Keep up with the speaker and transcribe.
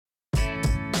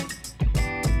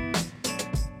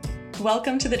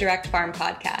Welcome to the Direct Farm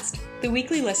Podcast, the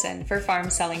weekly listen for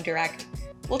farms selling direct.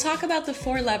 We'll talk about the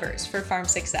 4 levers for farm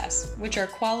success, which are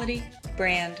quality,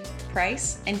 brand,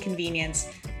 price, and convenience.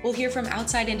 We'll hear from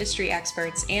outside industry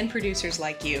experts and producers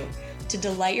like you to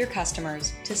delight your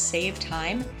customers, to save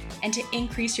time, and to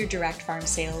increase your direct farm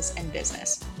sales and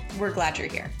business. We're glad you're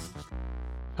here.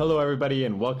 Hello, everybody,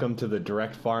 and welcome to the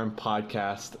Direct Farm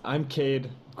Podcast. I'm Cade,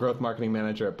 Growth Marketing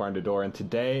Manager at Barn to Door, and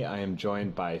today I am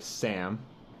joined by Sam.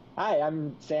 Hi,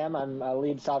 I'm Sam. I'm a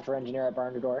lead software engineer at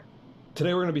Barn to Door.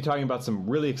 Today we're going to be talking about some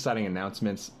really exciting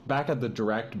announcements. Back at the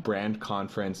Direct Brand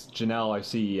Conference, Janelle, our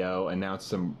CEO, announced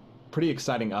some pretty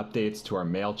exciting updates to our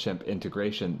MailChimp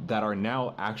integration that are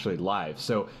now actually live.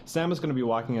 So Sam is going to be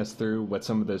walking us through what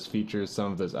some of those features, some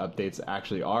of those updates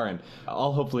actually are, and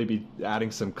I'll hopefully be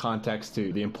adding some context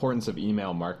to the importance of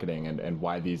email marketing and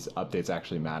why these updates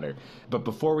actually matter. But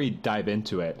before we dive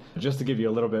into it, just to give you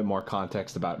a little bit more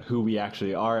context about who we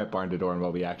actually are at Barn to Door and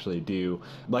what we actually do,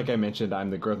 like I mentioned, I'm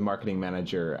the Growth Marketing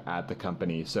Manager at the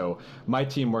company. So my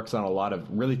team works on a lot of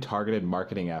really targeted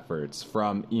marketing efforts,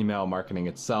 from email marketing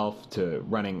itself to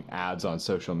running ads on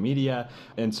social media.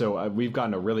 And so we've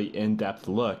gotten a really in-depth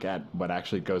look at what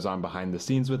actually goes on behind the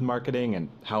scenes with marketing and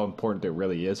how important it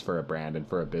really is for a brand and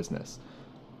for a business.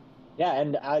 Yeah,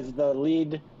 and as the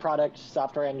lead product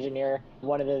software engineer,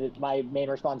 one of my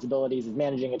main responsibilities is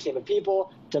managing a team of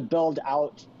people to build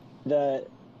out the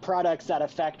products that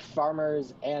affect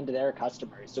farmers and their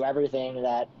customers. So everything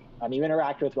that you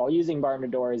interact with while using Barn to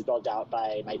Door is built out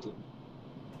by my team.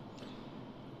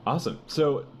 Awesome.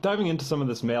 So diving into some of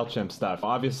this MailChimp stuff,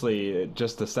 obviously,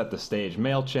 just to set the stage,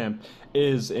 MailChimp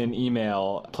is an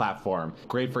email platform,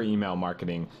 great for email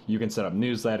marketing. You can set up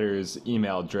newsletters,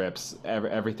 email drips,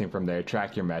 everything from there,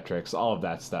 track your metrics, all of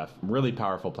that stuff. Really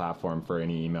powerful platform for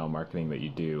any email marketing that you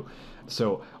do.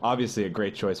 So obviously a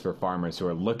great choice for farmers who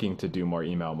are looking to do more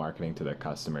email marketing to their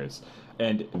customers.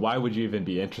 And why would you even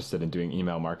be interested in doing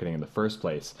email marketing in the first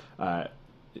place?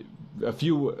 A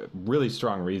few really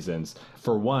strong reasons.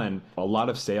 For one, a lot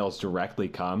of sales directly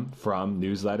come from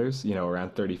newsletters.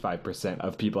 Around 35%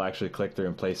 of people actually click through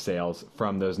and place sales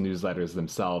from those newsletters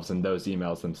themselves and those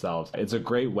emails themselves. It's a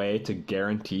great way to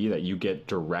guarantee that you get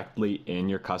directly in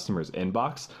your customer's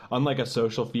inbox. Unlike a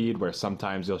social feed where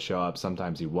sometimes you'll show up,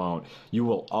 sometimes you won't, you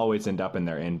will always end up in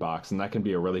their inbox. And that can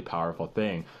be a really powerful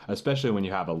thing, especially when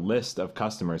you have a list of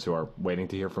customers who are waiting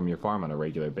to hear from your farm on a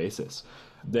regular basis.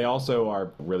 They also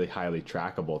are really highly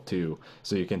trackable too,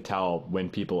 so you can tell when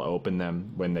people open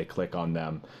them, when they click on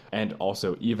them, and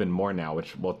also even more now,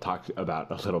 which we'll talk about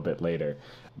a little bit later.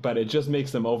 But it just makes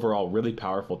them overall really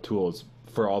powerful tools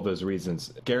for all those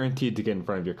reasons. Guaranteed to get in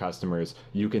front of your customers.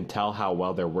 You can tell how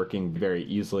well they're working very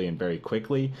easily and very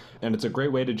quickly, and it's a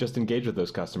great way to just engage with those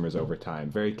customers over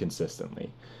time, very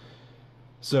consistently.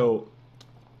 So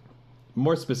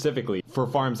more specifically, for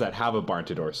farms that have a Barn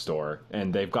to Door store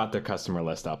and they've got their customer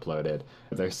list uploaded,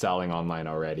 they're selling online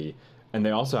already, and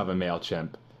they also have a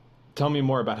MailChimp, tell me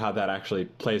more about how that actually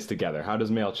plays together. How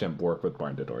does MailChimp work with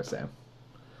Barn to Door, Sam?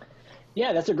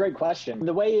 Yeah, that's a great question.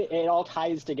 The way it all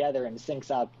ties together and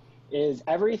syncs up is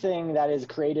everything that is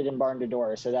created in Barn to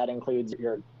Door. So that includes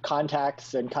your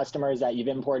contacts and customers that you've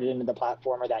imported into the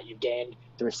platform or that you've gained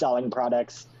through selling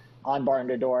products on Barn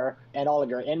to Door, and all of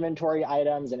your inventory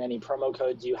items and any promo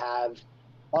codes you have.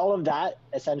 All of that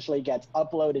essentially gets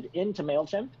uploaded into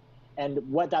MailChimp. And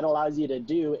what that allows you to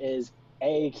do is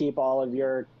keep all of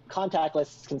your contact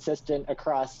lists consistent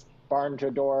across Barn to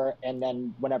Door, and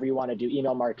then whenever you want to do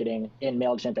email marketing in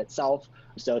MailChimp itself.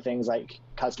 So things like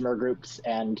customer groups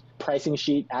and pricing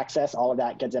sheet access, all of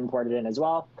that gets imported in as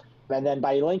well. And then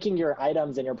by linking your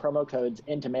items and your promo codes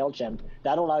into MailChimp,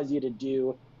 that allows you to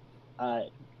do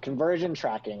conversion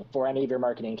tracking for any of your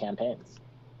marketing campaigns.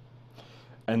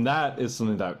 And that is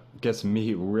something that gets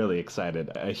me really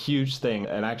excited. A huge thing,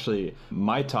 and actually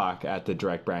my talk at the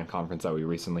Direct Brand Conference that we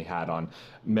recently had on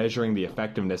measuring the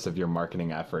effectiveness of your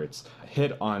marketing efforts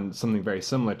hit on something very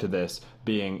similar to this,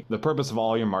 being the purpose of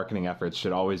all your marketing efforts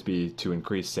should always be to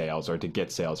increase sales or to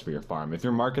get sales for your farm. If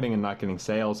you're marketing and not getting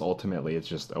sales, ultimately it's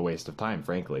just a waste of time,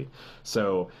 frankly.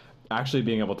 So actually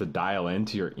being able to dial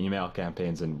into your email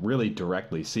campaigns and really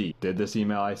directly see, did this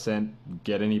email I sent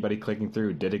get anybody clicking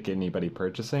through? Did it get anybody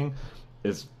purchasing?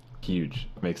 Is huge.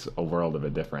 It makes a world of a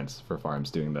difference for farms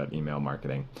doing that email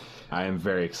marketing. I am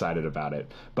very excited about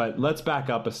it. But let's back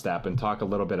up a step and talk a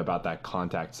little bit about that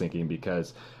contact syncing,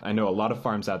 because I know a lot of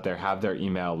farms out there have their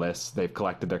email lists. They've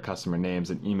collected their customer names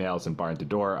and emails in Barn to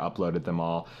Door, uploaded them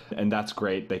all, and that's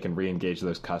great. They can re-engage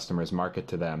those customers, market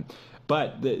to them.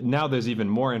 But now there's even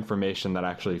more information that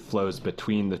actually flows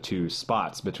between the two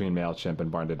spots, between MailChimp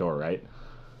and Barn to Door, right?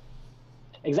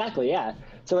 Exactly, yeah.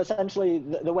 So essentially,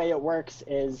 the way it works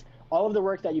is all of the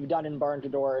work that you've done in Barn to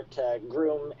Door to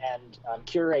groom and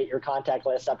curate your contact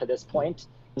list up to this point.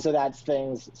 So that's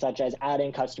things such as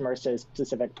adding customers to a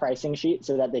specific pricing sheet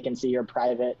so that they can see your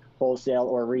private wholesale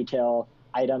or retail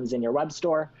items in your web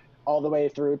store, all the way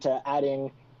through to adding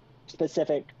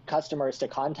specific customers to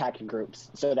contact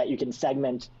groups so that you can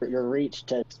segment your reach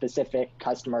to specific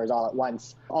customers all at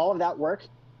once. All of that work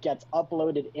gets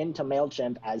uploaded into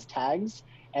MailChimp as tags.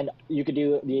 And you could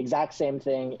do the exact same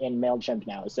thing in MailChimp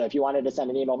now. So if you wanted to send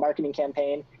an email marketing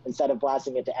campaign, instead of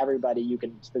blasting it to everybody, you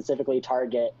can specifically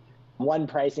target one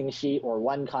pricing sheet or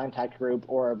one contact group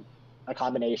or a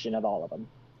combination of all of them.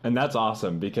 And that's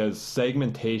awesome because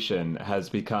segmentation has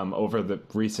become, over the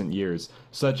recent years,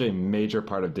 such a major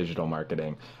part of digital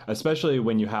marketing, especially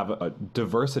when you have a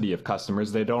diversity of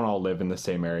customers. They don't all live in the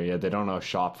same area. They don't all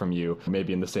shop from you,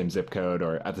 maybe in the same zip code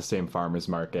or at the same farmer's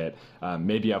market.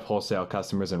 Maybe you have wholesale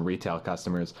customers and retail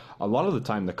customers. A lot of the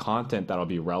time, the content that'll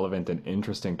be relevant and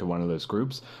interesting to one of those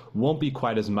groups won't be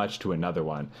quite as much to another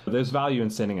one. There's value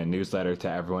in sending a newsletter to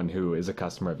everyone who is a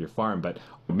customer of your farm, but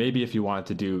maybe if you wanted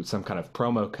to do some kind of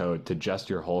promo code to just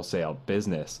your wholesale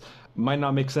business, might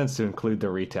not make sense to include the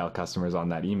retail customers on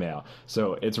that email.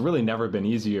 So it's really never been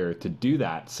easier to do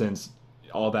that since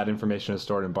all that information is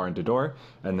stored in Barn to Door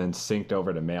and then synced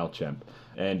over to MailChimp.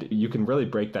 And you can really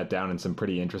break that down in some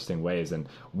pretty interesting ways. And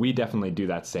we definitely do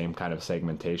that same kind of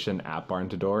segmentation at Barn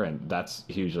to Door, and that's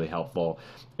hugely helpful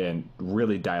in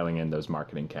really dialing in those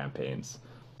marketing campaigns.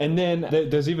 And then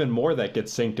there's even more that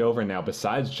gets synced over now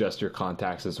besides just your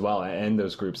contacts as well and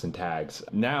those groups and tags.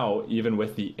 Now, even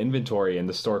with the inventory and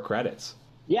the store credits.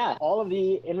 Yeah, all of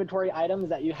the inventory items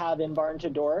that you have in Barn to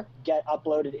Door get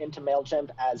uploaded into MailChimp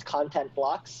as content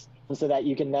blocks so that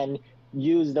you can then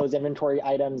use those inventory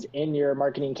items in your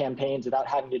marketing campaigns without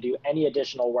having to do any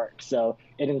additional work. So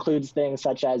it includes things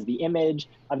such as the image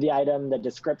of the item, the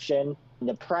description,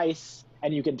 the price,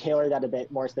 and you can tailor that a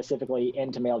bit more specifically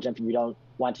into MailChimp if you don't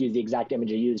want to use the exact image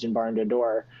you used in Barn to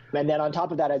Door. And then on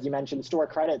top of that, as you mentioned, store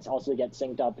credits also get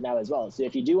synced up now as well. So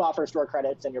if you do offer store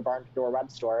credits in your Barn to Door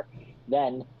web store,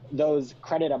 then those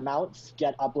credit amounts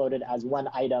get uploaded as one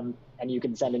item, and you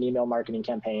can send an email marketing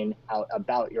campaign out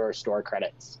about your store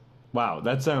credits. Wow,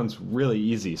 that sounds really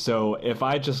easy. So if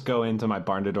I just go into my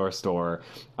Barn to Door store,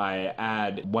 I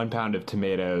add 1 pound of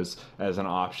tomatoes as an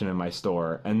option in my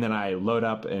store, and then I load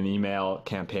up an email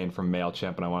campaign from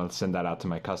MailChimp and I want to send that out to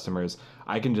my customers,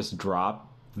 I can just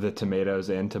drop the tomatoes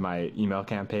into my email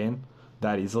campaign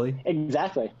that easily?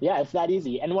 Exactly. Yeah, it's that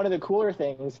easy. And one of the cooler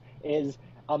things is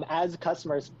as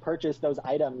customers purchase those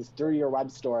items through your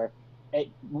web store,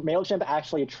 MailChimp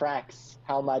actually tracks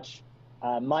how much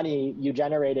money you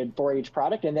generated for each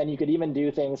product. And then you could even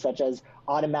do things such as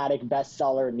automatic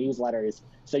bestseller newsletters.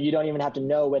 So you don't even have to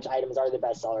know which items are the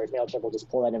bestsellers. MailChimp will just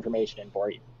pull that information in for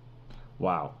you.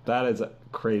 Wow, that is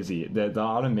crazy. The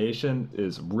automation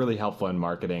is really helpful in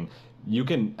marketing. You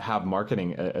can have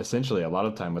marketing essentially a lot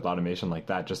of the time with automation like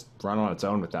that just run on its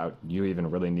own without you even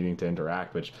really needing to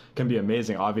interact, which can be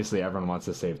amazing. Obviously, everyone wants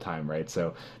to save time, right?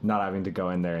 So not having to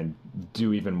go in there and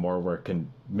do even more work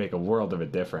can make a world of a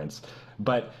difference.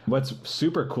 But what's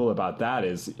super cool about that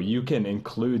is you can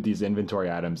include these inventory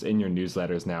items in your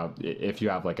newsletters now if you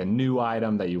have like a new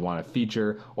item that you want to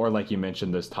feature, or like you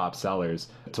mentioned, those top sellers,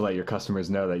 to let your customers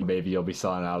know that maybe you'll be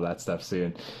selling out of that stuff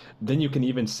soon. Then you can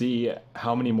even see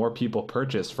how many more people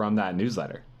purchase from that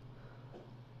newsletter.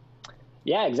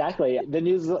 Yeah, exactly.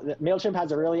 MailChimp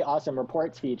has a really awesome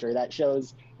reports feature that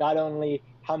shows not only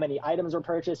how many items were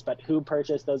purchased, but who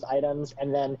purchased those items.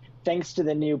 And then thanks to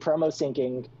the new promo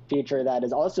syncing feature that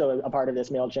is also a part of this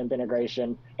MailChimp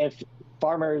integration, if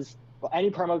farmers,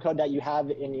 any promo code that you have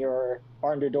in your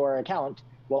Barn to Door account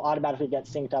will automatically get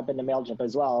synced up into MailChimp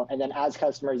as well. And then as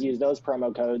customers use those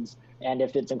promo codes, and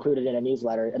if it's included in a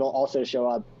newsletter, it'll also show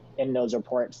up in those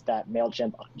reports that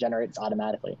MailChimp generates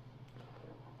automatically.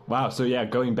 Wow. So yeah,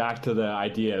 going back to the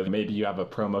idea of maybe you have a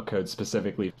promo code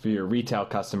specifically for your retail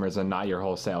customers and not your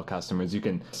wholesale customers, you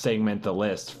can segment the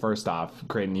list. First off,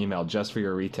 create an email just for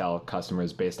your retail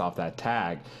customers based off that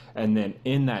tag. And then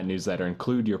in that newsletter,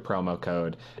 include your promo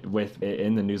code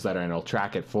in the newsletter, and it'll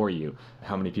track it for you,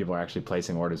 how many people are actually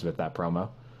placing orders with that promo.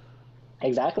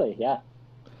 Exactly. Yeah.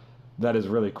 That is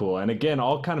really cool. And again,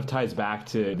 all kind of ties back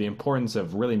to the importance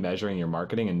of really measuring your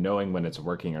marketing and knowing when it's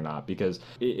working or not. Because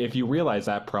if you realize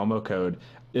that promo code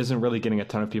isn't really getting a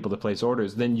ton of people to place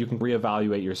orders, then you can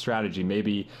reevaluate your strategy.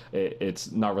 Maybe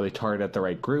it's not really targeted at the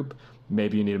right group.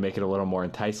 Maybe you need to make it a little more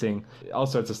enticing. All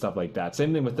sorts of stuff like that.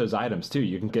 Same thing with those items too.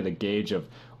 You can get a gauge of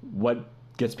what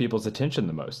gets people's attention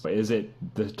the most? Is it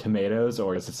the tomatoes,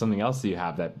 or is it something else that you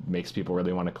have that makes people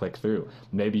really want to click through?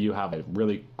 Maybe you have a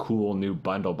really cool new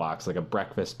bundle box, like a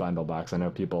breakfast bundle box. I know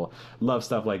people love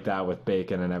stuff like that with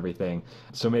bacon and everything.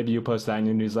 So maybe you post that in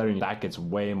your newsletter and that gets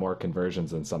way more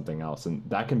conversions than something else. And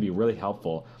that can be really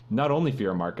helpful, not only for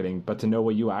your marketing, but to know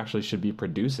what you actually should be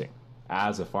producing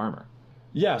as a farmer.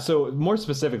 Yeah, so more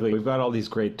specifically, we've got all these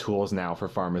great tools now for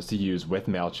farmers to use with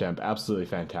MailChimp. Absolutely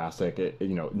fantastic.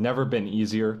 Never been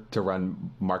easier to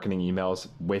run marketing emails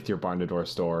with your barn to door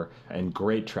store, and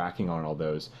great tracking on all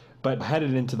those. But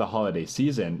headed into the holiday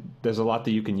season, there's a lot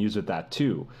that you can use with that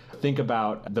too. Think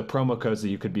about the promo codes that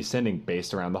you could be sending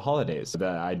based around the holidays. The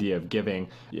idea of giving,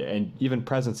 and even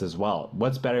presents as well.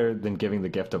 What's better than giving the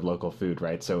gift of local food,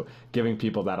 right? So giving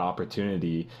people that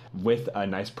opportunity with a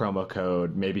nice promo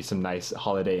code, maybe some nice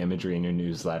holiday imagery in your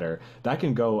newsletter, that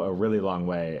can go a really long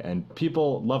way. And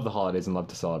people love the holidays and love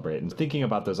to celebrate. And thinking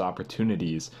about those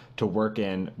opportunities to work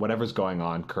in whatever's going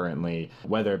on currently,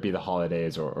 whether it be the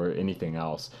holidays or anything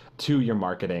else, to your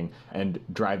marketing and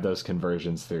drive those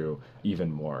conversions through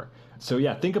even more. So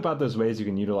yeah, think about those ways you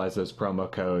can utilize those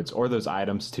promo codes or those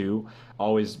items too.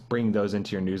 Always bring those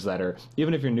into your newsletter.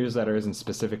 Even if your newsletter isn't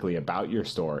specifically about your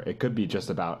store, it could be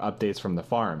just about updates from the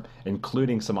farm,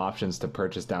 including some options to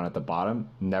purchase down at the bottom.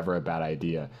 Never a bad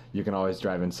idea. You can always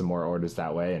drive in some more orders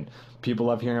that way. And people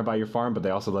love hearing about your farm, but they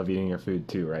also love eating your food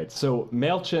too, right? So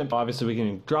MailChimp, obviously we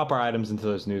can drop our items into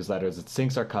those newsletters. It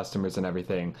syncs our customers and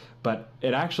everything, but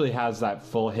it actually has that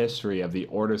full history of the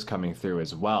orders coming through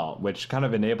as well, which kind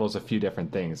of enables a few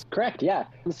different things. Correct, yeah.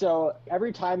 So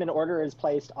every time an order is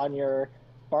placed on your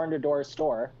barn to door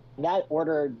store, the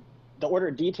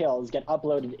order details get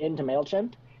uploaded into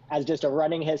MailChimp as just a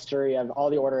running history of all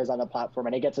the orders on the platform,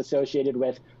 and it gets associated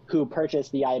with who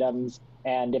purchased the items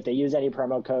and if they use any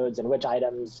promo codes and which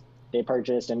items they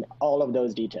purchased and all of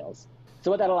those details.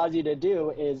 So what that allows you to do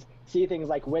is see things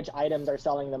like which items are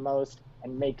selling the most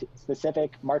and make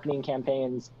specific marketing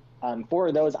campaigns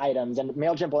for those items. And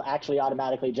MailChimp will actually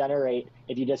automatically generate,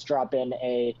 if you just drop in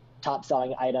a top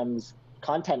selling items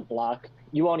content block,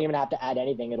 you won't even have to add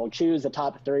anything. It'll choose the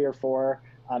top 3 or 4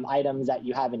 items that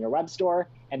you have in your web store,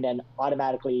 and then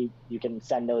automatically you can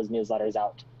send those newsletters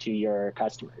out to your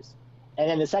customers. And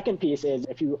then the second piece is,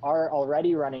 if you are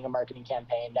already running a marketing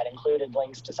campaign that included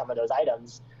links to some of those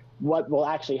items, what will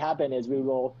actually happen is we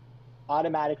will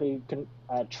automatically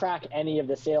track any of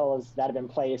the sales that have been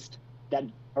placed that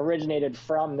originated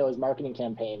from those marketing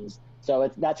campaigns. So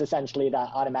that's essentially that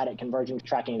automatic conversion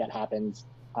tracking that happens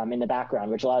in the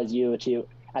background, which allows you to,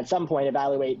 at some point,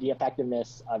 evaluate the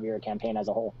effectiveness of your campaign as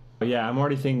a whole. Yeah, I'm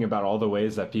already thinking about all the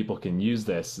ways that people can use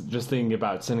this. Just thinking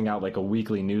about sending out like a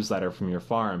weekly newsletter from your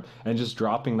farm and just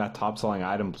dropping that top selling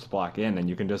items block in, and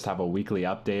you can just have a weekly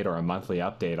update or a monthly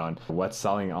update on what's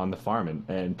selling on the farm.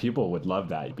 And people would love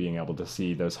that, being able to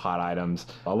see those hot items.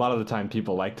 A lot of the time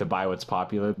people like to buy what's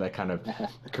popular. That kind of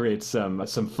creates some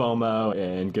FOMO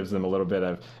and gives them a little bit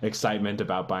of excitement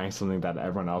about buying something that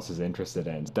everyone else is interested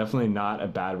in. It's definitely not a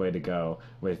bad way to go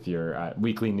with your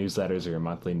weekly newsletters or your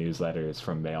monthly newsletters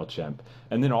from MailChimp.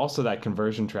 And then also that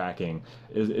conversion tracking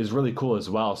is really cool as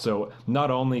well. So not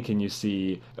only can you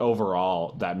see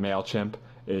overall that MailChimp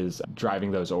is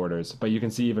driving those orders, but you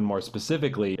can see even more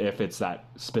specifically if it's that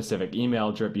specific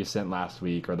email drip you sent last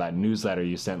week or that newsletter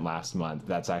you sent last month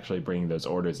that's actually bringing those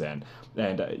orders in.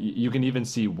 And you can even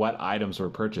see what items were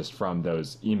purchased from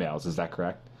those emails. Is that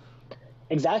correct?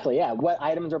 Exactly, yeah. What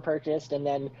items were purchased, and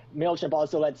then MailChimp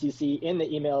also lets you see in the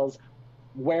emails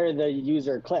where the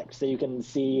user clicked, so you can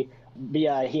see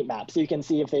via heat map. So you can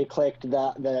see if they clicked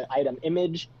the item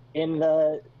image in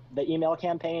the email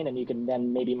campaign, and you can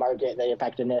then maybe market the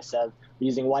effectiveness of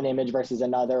using one image versus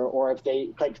another, or if they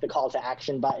clicked the call to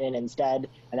action button instead,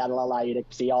 and that'll allow you to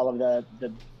see all of the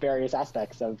various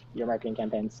aspects of your marketing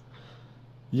campaigns.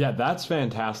 Yeah, that's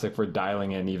fantastic for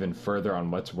dialing in even further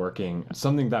on what's working.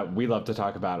 Something that we love to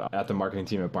talk about at the marketing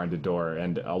team at Barn to Door,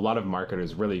 and a lot of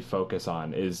marketers really focus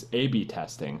on, is A/B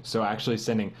testing. So actually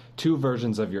sending 2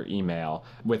 versions of your email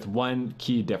with one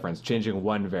key difference, changing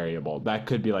one variable. That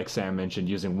could be, like Sam mentioned,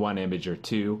 using one image or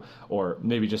 2, or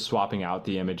maybe just swapping out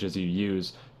the images you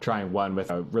use, trying one with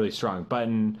a really strong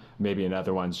button, maybe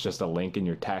another one's just a link in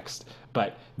your text.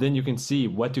 But then you can see,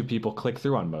 what do people click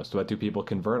through on most? What do people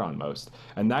convert on most?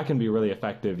 And that can be really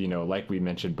effective, like we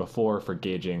mentioned before, for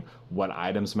gauging what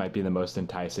items might be the most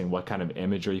enticing, what kind of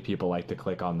imagery people like to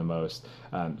click on the most.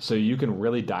 So you can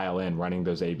really dial in running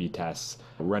those A/B tests,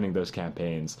 running those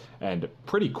campaigns, and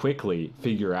pretty quickly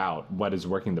figure out what is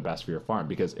working the best for your farm,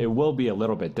 because it will be a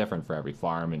little bit different for every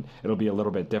farm, and it'll be a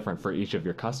little bit different for each of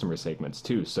your customer segments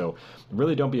too. So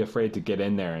really don't be afraid to get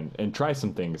in there and try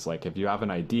some things. Like, if you have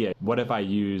an idea, what if I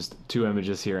used 2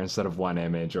 images here instead of 1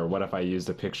 image? Or what if I used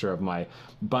a picture of my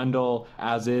bundle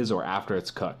as is or after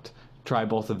it's cooked? Try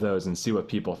both of those and see what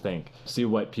people think. See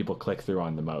what people click through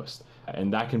on the most.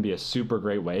 And that can be a super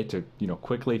great way to,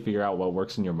 quickly figure out what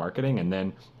works in your marketing. And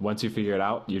then once you figure it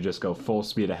out, you just go full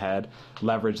speed ahead,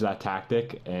 leverage that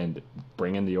tactic, and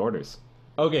bring in the orders.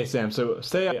 Okay, Sam, so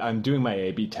say I'm doing my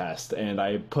A/B test, and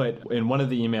I put in one of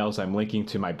the emails, I'm linking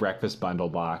to my breakfast bundle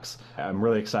box. I'm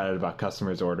really excited about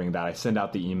customers ordering that. I send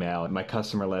out the email, my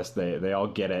customer list, they all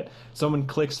get it. Someone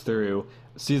clicks through,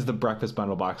 sees the breakfast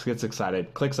bundle box, gets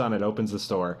excited, clicks on it, opens the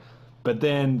store, but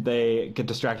then they get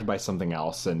distracted by something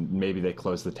else, and maybe they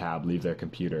close the tab, leave their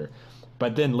computer.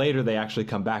 But then later they actually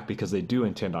come back because they do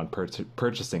intend on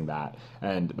purchasing that,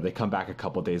 and they come back a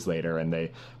couple days later and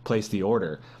they place the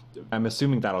order. I'm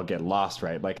assuming that'll get lost,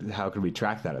 right? Like, how could we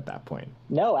track that at that point?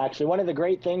 No, actually, one of the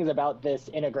great things about this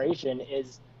integration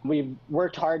is we've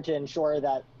worked hard to ensure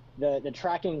that the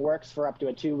tracking works for up to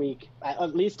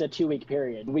at least a 2-week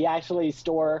period. We actually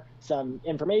store some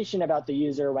information about the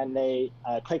user when they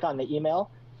click on the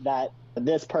email, that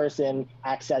this person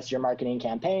accessed your marketing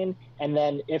campaign. And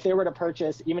then if they were to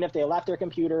purchase, even if they left their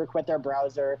computer, quit their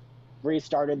browser,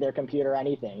 restarted their computer,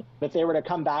 anything, if they were to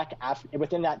come back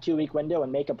within that 2-week window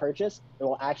and make a purchase, it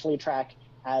will actually track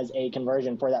as a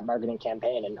conversion for that marketing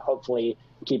campaign, and hopefully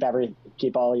keep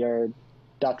all your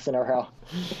ducks in a row.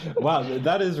 Wow,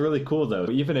 that is really cool, though.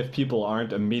 Even if people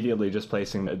aren't immediately just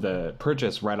placing the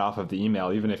purchase right off of the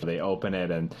email, even if they open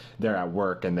it and they're at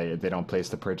work and they don't place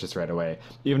the purchase right away,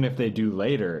 even if they do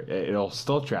later, it'll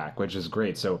still track, which is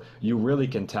great. So you really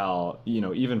can tell,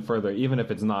 even further, even if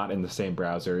it's not in the same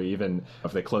browser, even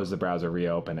if they close the browser,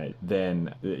 reopen it,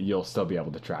 then you'll still be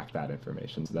able to track that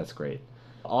information. So that's great.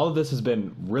 All of this has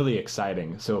been really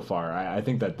exciting so far. I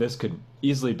think that this could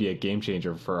easily be a game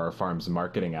changer for our farm's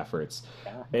marketing efforts.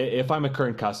 Yeah. If I'm a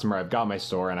current customer, I've got my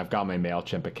store and I've got my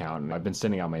MailChimp account and I've been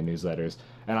sending out my newsletters,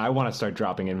 and I want to start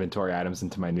dropping inventory items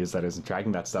into my newsletters and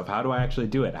tracking that stuff. How do I actually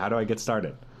do it? How do I get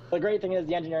started? The great thing is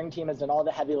the engineering team has done all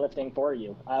the heavy lifting for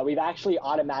you. We've actually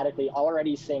automatically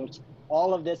already synced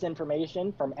all of this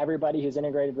information from everybody who's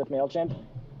integrated with MailChimp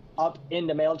up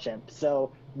into MailChimp.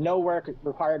 So no work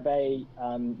required by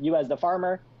you as the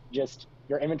farmer, just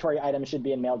your inventory items should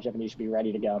be in MailChimp and you should be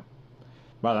ready to go.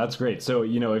 Wow, that's great. So,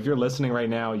 if you're listening right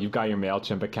now, you've got your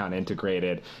MailChimp account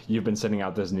integrated, you've been sending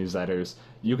out those newsletters,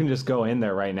 you can just go in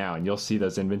there right now and you'll see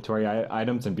those inventory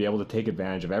items and be able to take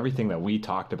advantage of everything that we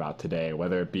talked about today,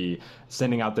 whether it be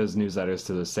sending out those newsletters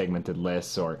to those segmented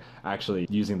lists or actually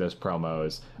using those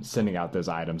promos, sending out those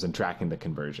items and tracking the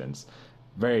conversions.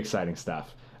 Very exciting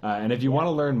stuff. And if you want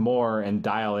to learn more and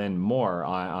dial in more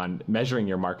on measuring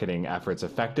your marketing efforts'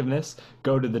 effectiveness,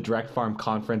 go to the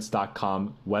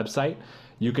directfarmconference.com website.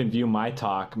 You can view my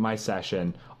talk, my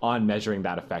session on measuring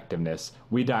that effectiveness.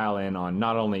 We dial in on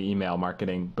not only email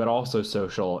marketing, but also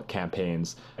social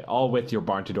campaigns, all with your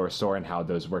Barn to Door store and how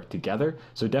those work together.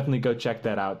 So definitely go check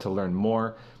that out to learn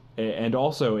more. And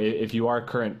also, if you are a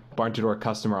current Barn to Door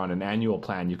customer on an annual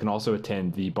plan, you can also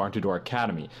attend the Barn to Door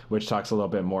Academy, which talks a little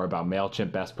bit more about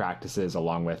MailChimp best practices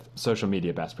along with social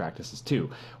media best practices too,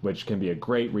 which can be a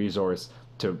great resource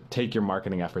to take your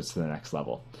marketing efforts to the next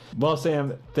level. Well,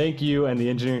 Sam, thank you and the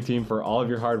engineering team for all of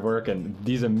your hard work and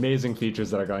these amazing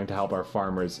features that are going to help our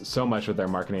farmers so much with their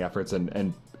marketing efforts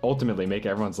and ultimately make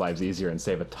everyone's lives easier and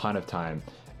save a ton of time.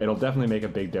 It'll definitely make a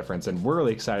big difference, and we're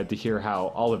really excited to hear how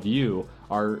all of you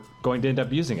are going to end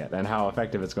up using it and how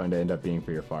effective it's going to end up being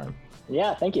for your farm.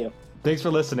 Yeah, thank you. Thanks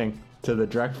for listening to the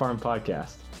Direct Farm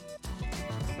Podcast.